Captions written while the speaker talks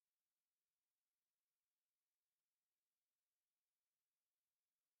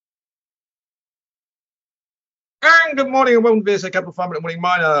And good morning and welcome to VSA Capital 5 Minute Morning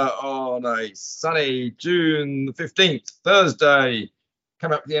Miner on a sunny June the 15th, Thursday.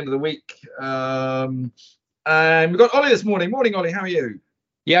 Coming up at the end of the week. And we've got Ollie this morning. Morning, Ollie. How are you?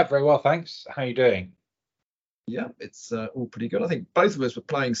 Yeah, very well, thanks. How are you doing? Yeah, it's all pretty good. I think both of us were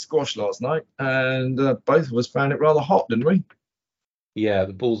playing squash last night and both of us found it rather hot, didn't we? Yeah,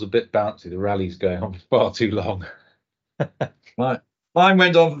 the ball's a bit bouncy. The rally's going on far too long. Right. Mine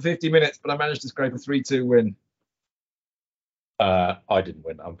went on for 50 minutes, but I managed to scrape a 3-2 win. I didn't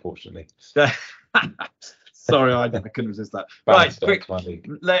win, unfortunately. Sorry, I couldn't resist that. Right, quick.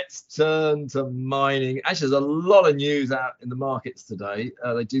 Let's turn to mining. Actually, there's a lot of news out in the markets today.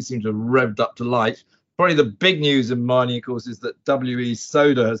 They do seem to have revved up to life. Probably the big news in mining, of course, is that WE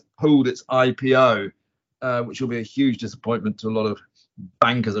Soda has pulled its IPO, which will be a huge disappointment to a lot of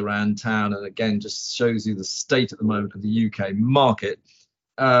bankers around town. And again, just shows you the state at the moment of the UK market.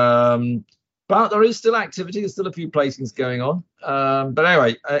 But there is still activity. There's still a few placings going on. But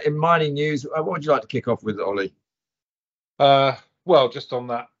anyway, in mining news, what would you like to kick off with, Ollie? Well, just on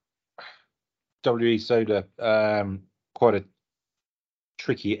that WE Soda, quite a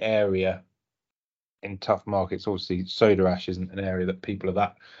tricky area in tough markets. Obviously, soda ash isn't an area that people are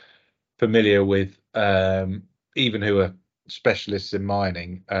that familiar with, even who are specialists in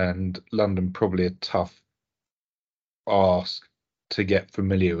mining. And London probably a tough ask to get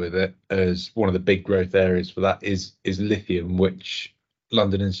familiar with it, as one of the big growth areas for that is lithium, which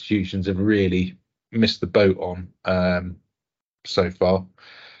London institutions have really missed the boat on so far.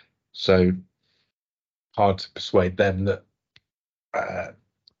 So hard to persuade them that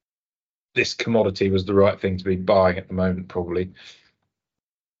this commodity was the right thing to be buying at the moment, probably.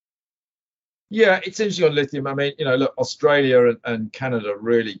 Yeah, it's interesting on lithium. I mean, look, Australia and Canada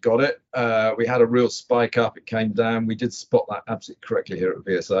really got it. We had a real spike up. It came down. We did spot that absolutely correctly here at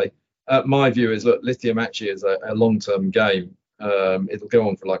VSA. My view is, look, lithium actually is a long-term game. It'll go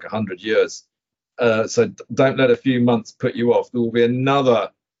on for like 100 years. So don't let a few months put you off. There will be another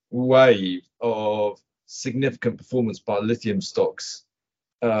wave of significant performance by lithium stocks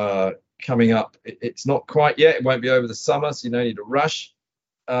coming up. It's not quite yet. It won't be over the summer, so you don't need to rush.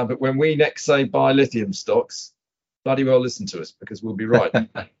 But when we next say buy lithium stocks, bloody well listen to us, because we'll be right.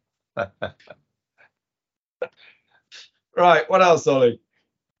 Right, what else, Ollie?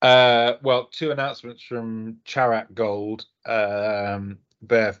 Well, two announcements from Charac Gold,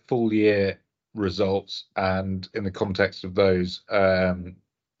 their full year results, and in the context of those, the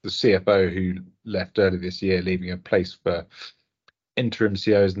CFO who left early this year, leaving a place for interim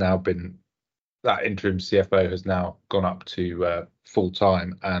CEO, that interim CFO has now gone up to full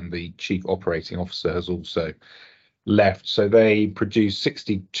time, and the chief operating officer has also left. So they produced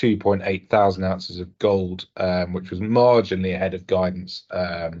 62.8 thousand ounces of gold, which was marginally ahead of guidance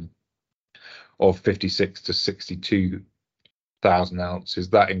of 56 to 62,000 ounces.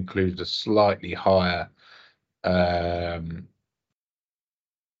 That included a slightly higher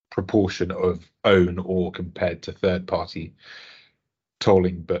proportion of own ore compared to third party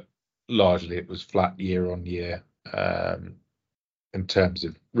tolling, but largely it was flat year on year. In terms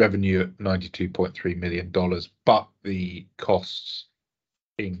of revenue at $92.3 million, but the costs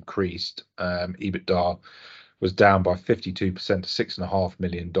increased. EBITDA was down by 52% to $6.5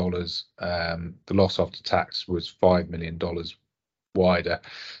 million. The loss after tax was $5 million wider,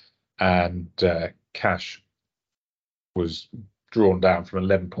 and cash was drawn down from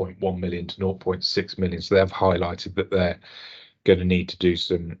 11.1 million to 0.6 million. So they've highlighted that they're going to need to do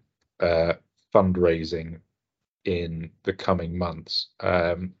some fundraising in the coming months.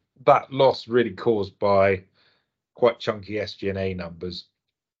 That loss really caused by quite chunky SG&A numbers,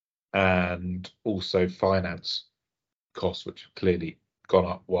 and also finance costs, which have clearly gone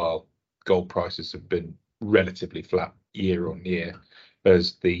up while gold prices have been relatively flat year on year,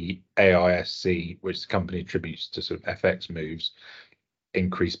 as the AISC, which the company attributes to sort of FX moves,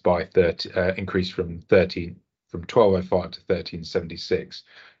 increased from 1205 to 1376,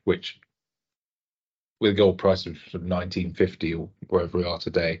 which, with gold price of 1950 or wherever we are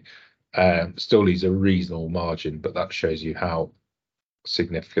today, still leaves a reasonable margin, but that shows you how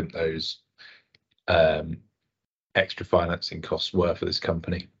significant those extra financing costs were for this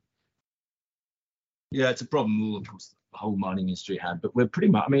company. Yeah, it's a problem, of course, the whole mining industry had, but we're pretty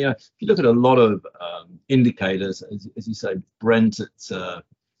much, if you look at a lot of indicators, as you say, Brent at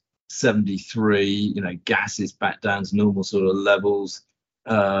 73, gas is back down to normal sort of levels.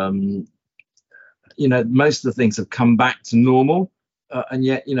 Most of the things have come back to normal, and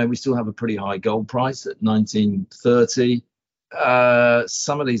yet, we still have a pretty high gold price at 1930.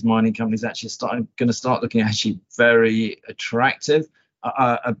 Some of these mining companies actually going to start looking actually very attractive.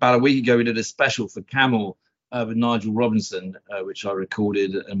 About a week ago, we did a special for Camel with Nigel Robinson, which I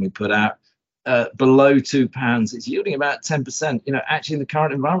recorded and we put out, below £2, it's yielding about 10%. Actually in the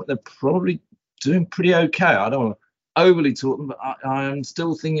current environment, they're probably doing pretty okay. I don't want to overly talk them, but I am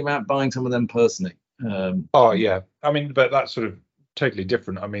still thinking about buying some of them personally. Oh yeah, I mean, but that's sort of totally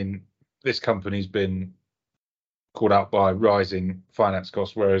different. I mean, this company's been caught out by rising finance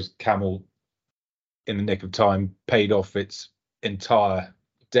costs, whereas Camel, in the nick of time, paid off its entire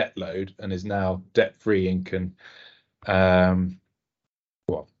debt load and is now debt free and can,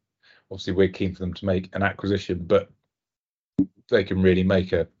 well, obviously we're keen for them to make an acquisition, but they can really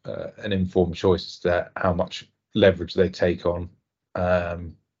make an informed choice as to how much leverage they take on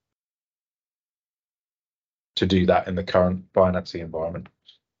to do that in the current financing environment.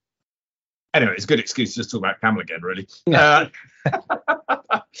 Anyway, it's a good excuse to just talk about Camel again, really. Right,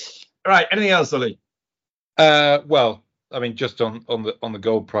 anything else, Ollie? Well, I mean, just on the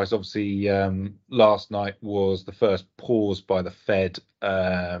gold price, obviously, last night was the first pause by the Fed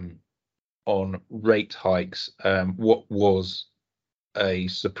on rate hikes. What was a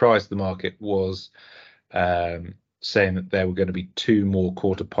surprise to the market was saying that there were going to be 2 more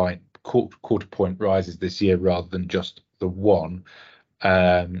quarter point rises this year rather than just the one,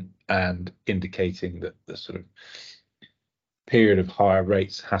 and indicating that the sort of period of higher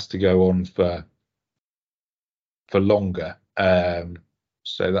rates has to go on for longer.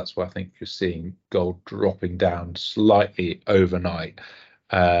 So that's why I think you're seeing gold dropping down slightly overnight.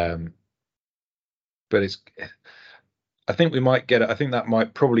 But I think we might get it. I think that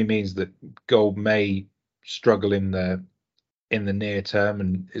might probably means that gold may struggle in the near term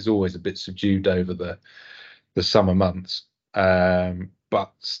and is always a bit subdued over the summer months.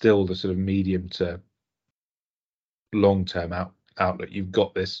 But still, the sort of medium to long term outlook, you've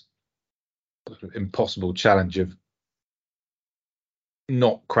got this sort of impossible challenge of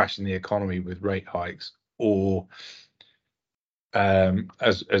not crashing the economy with rate hikes, or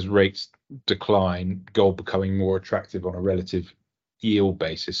as rates decline, gold becoming more attractive on a relative yield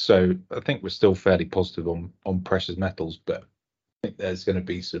basis. So I think we're still fairly positive on precious metals, but I think there's going to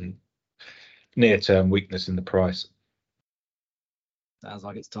be some near-term weakness in the price. Sounds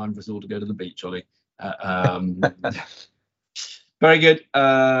like it's time for us all to go to the beach, Ollie. Very good.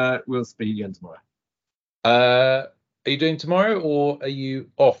 We'll speak again tomorrow. Are you doing tomorrow, or are you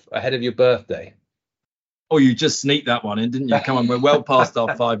off ahead of your birthday? Oh, you just sneaked that one in, didn't you? Come on, we're well past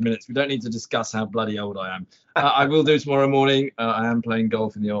our 5 minutes. We don't need to discuss how bloody old I am. I will do tomorrow morning. I am playing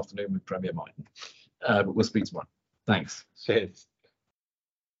golf in the afternoon with Premier Mighton. But we'll speak tomorrow. Thanks. Cheers.